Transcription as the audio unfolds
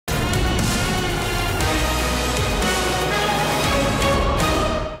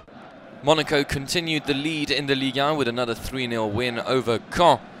Monaco continued the lead in the Ligue 1 with another 3-0 win over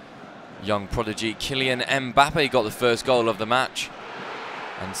Caen. Young prodigy Kylian Mbappé got the first goal of the match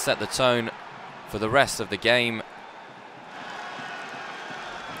and set the tone for the rest of the game.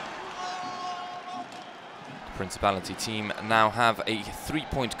 The Principality team now have a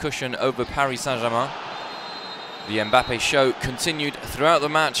 3-point cushion over Paris Saint-Germain. The Mbappé show continued throughout the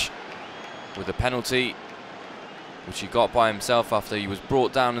match with a penalty which he got by himself after he was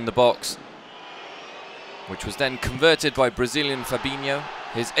brought down in the box, which was then converted by Brazilian Fabinho,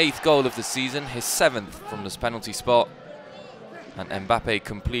 his 8th goal of the season, his 7th from this penalty spot. And Mbappé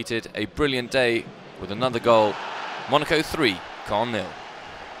completed a brilliant day with another goal. Monaco 3, Caen 0.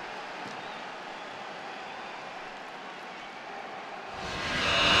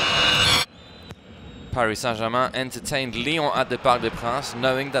 Paris Saint-Germain entertained Lyon at the Parc des Princes,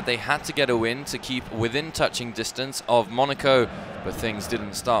 knowing that they had to get a win to keep within touching distance of Monaco. But things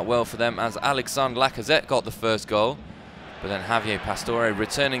didn't start well for them as Alexandre Lacazette got the first goal. But then Javier Pastore,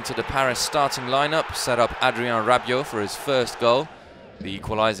 returning to the Paris starting lineup, set up Adrien Rabiot for his first goal, the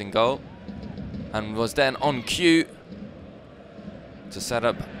equalising goal, and was then on cue to set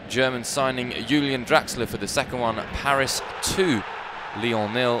up German signing Julian Draxler for the second one. Paris 2,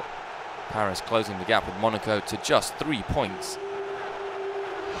 Lyon 0. Paris closing the gap with Monaco to just 3 points.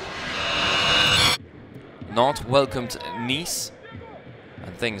 Nantes welcomed Nice,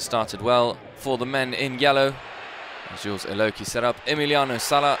 and things started well for the men in yellow. Jules Eloki set up Emiliano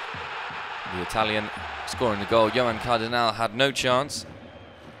Sala, the Italian, scoring the goal. Johan Cardinal had no chance.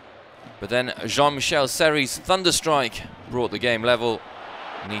 But then Jean-Michel Seri's thunderstrike brought the game level.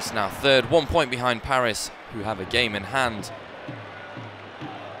 Nice now third, 1 point behind Paris, who have a game in hand.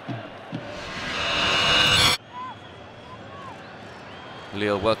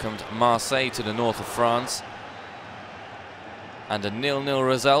 Lille welcomed Marseille to the north of France, and a 0-0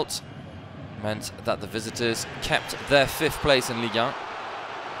 result meant that the visitors kept their 5th place in Ligue 1,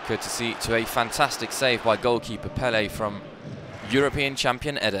 courtesy to a fantastic save by goalkeeper Pelé from European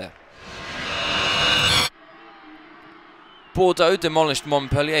champion Eder. Bordeaux demolished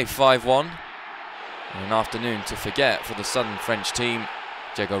Montpellier 5-1. An afternoon to forget for the southern French team.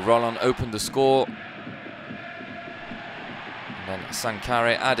 Diego Roland opened the score. And then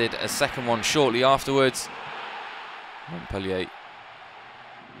Sankare added a second one shortly afterwards. Montpellier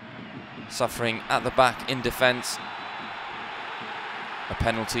suffering at the back in defence. A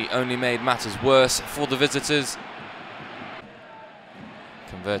penalty only made matters worse for the visitors.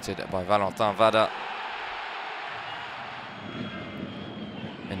 Converted by Valentin Vada.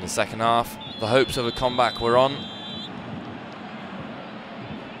 In the second half, the hopes of a comeback were on.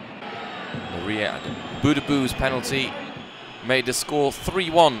 The Riyad Boudabou's penalty made the score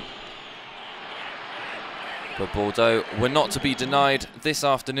 3-1. But Bordeaux were not to be denied this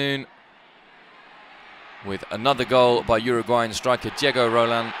afternoon, with another goal by Uruguayan striker Diego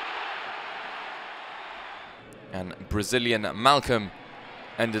Roland. And Brazilian Malcolm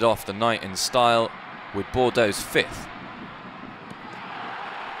ended off the night in style with Bordeaux's 5th.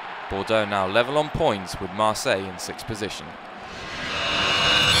 Bordeaux now level on points with Marseille in 6th position.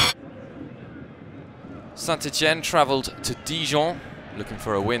 Saint-Etienne travelled to Dijon, looking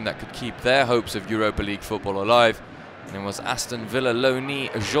for a win that could keep their hopes of Europa League football alive. And it was Aston Villa loanee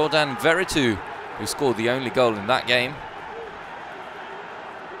Jordan Veretout who scored the only goal in that game.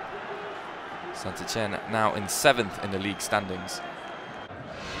 Saint-Etienne now in 7th in the league standings.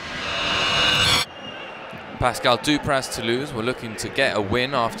 Pascal Dupras Toulouse were looking to get a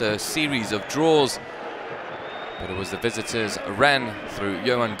win after a series of draws. But it was the visitors Rennes through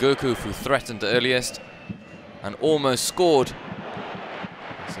Johan Gourcuff who threatened earliest and almost scored.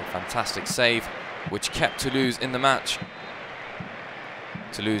 It's a fantastic save which kept Toulouse in the match.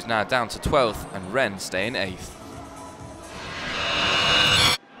 Toulouse now down to 12th and Rennes stay in 8th.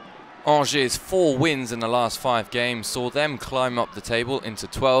 Angers' 4 wins in the last 5 games saw them climb up the table into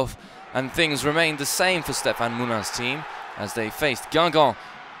 12th, and things remained the same for Stéphane Mounin's team as they faced Guingamp.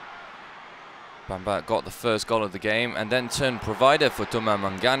 BAMBA got the first goal of the game and then turned provider for Thomas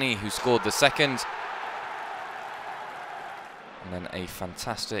Mangani, who scored the second. And then a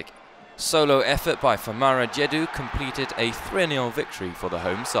fantastic solo effort by Famara Djedou completed a 3-0 victory for the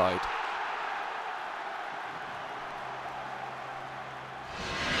home side.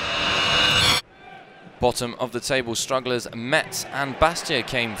 Bottom of the table strugglers Metz and Bastia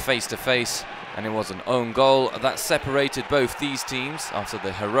came face to face, and it was an own goal that separated both these teams after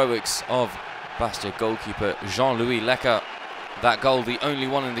the heroics of Bastia goalkeeper Jean-Louis Leca. That goal the only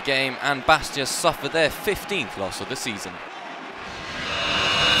one in the game, and Bastia suffered their 15th loss of the season.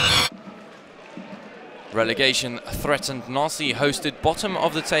 Relegation threatened Nancy hosted bottom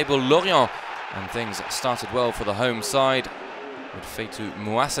of the table Lorient, and things started well for the home side, with Feitou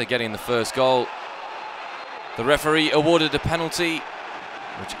Mouassa getting the first goal. The referee awarded a penalty,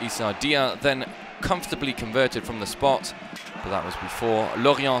 which Issa Dia then comfortably converted from the spot, but that was before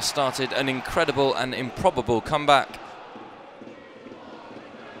Lorient started an incredible and improbable comeback.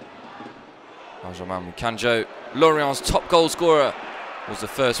 Benjamin Mukanjo, Lorient's top goal scorer, was the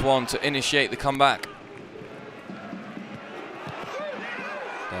first one to initiate the comeback.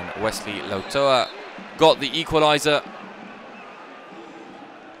 Then Wesley Lautoa got the equaliser.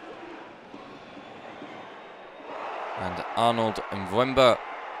 And Arnold Mvwemba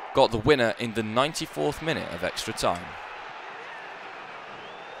got the winner in the 94th minute of extra time.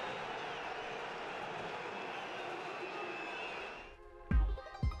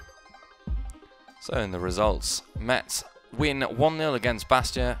 So in the results, Metz win 1-0 against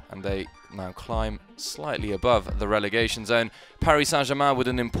Bastia, and they now climb slightly above the relegation zone. Paris Saint-Germain with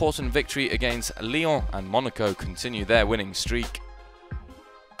an important victory against Lyon, and Monaco continue their winning streak.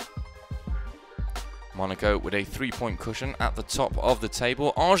 Monaco with a 3-point cushion at the top of the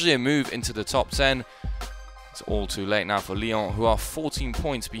table. Angers move into the top 10. It's all too late now for Lyon, who are 14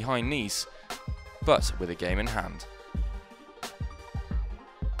 points behind Nice, but with a game in hand.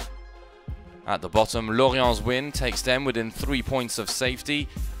 At the bottom, Lorient's win takes them within 3 points of safety.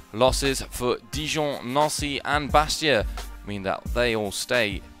 Losses for Dijon, Nancy and Bastia mean that they all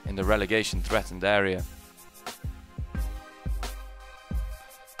stay in the relegation threatened area.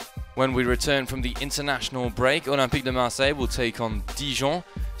 When we return from the international break, Olympique de Marseille will take on Dijon,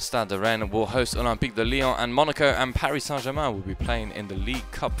 Stade de Rennes will host Olympique de Lyon, and Monaco and Paris Saint-Germain will be playing in the Ligue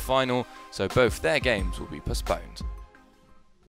Cup final, so both their games will be postponed.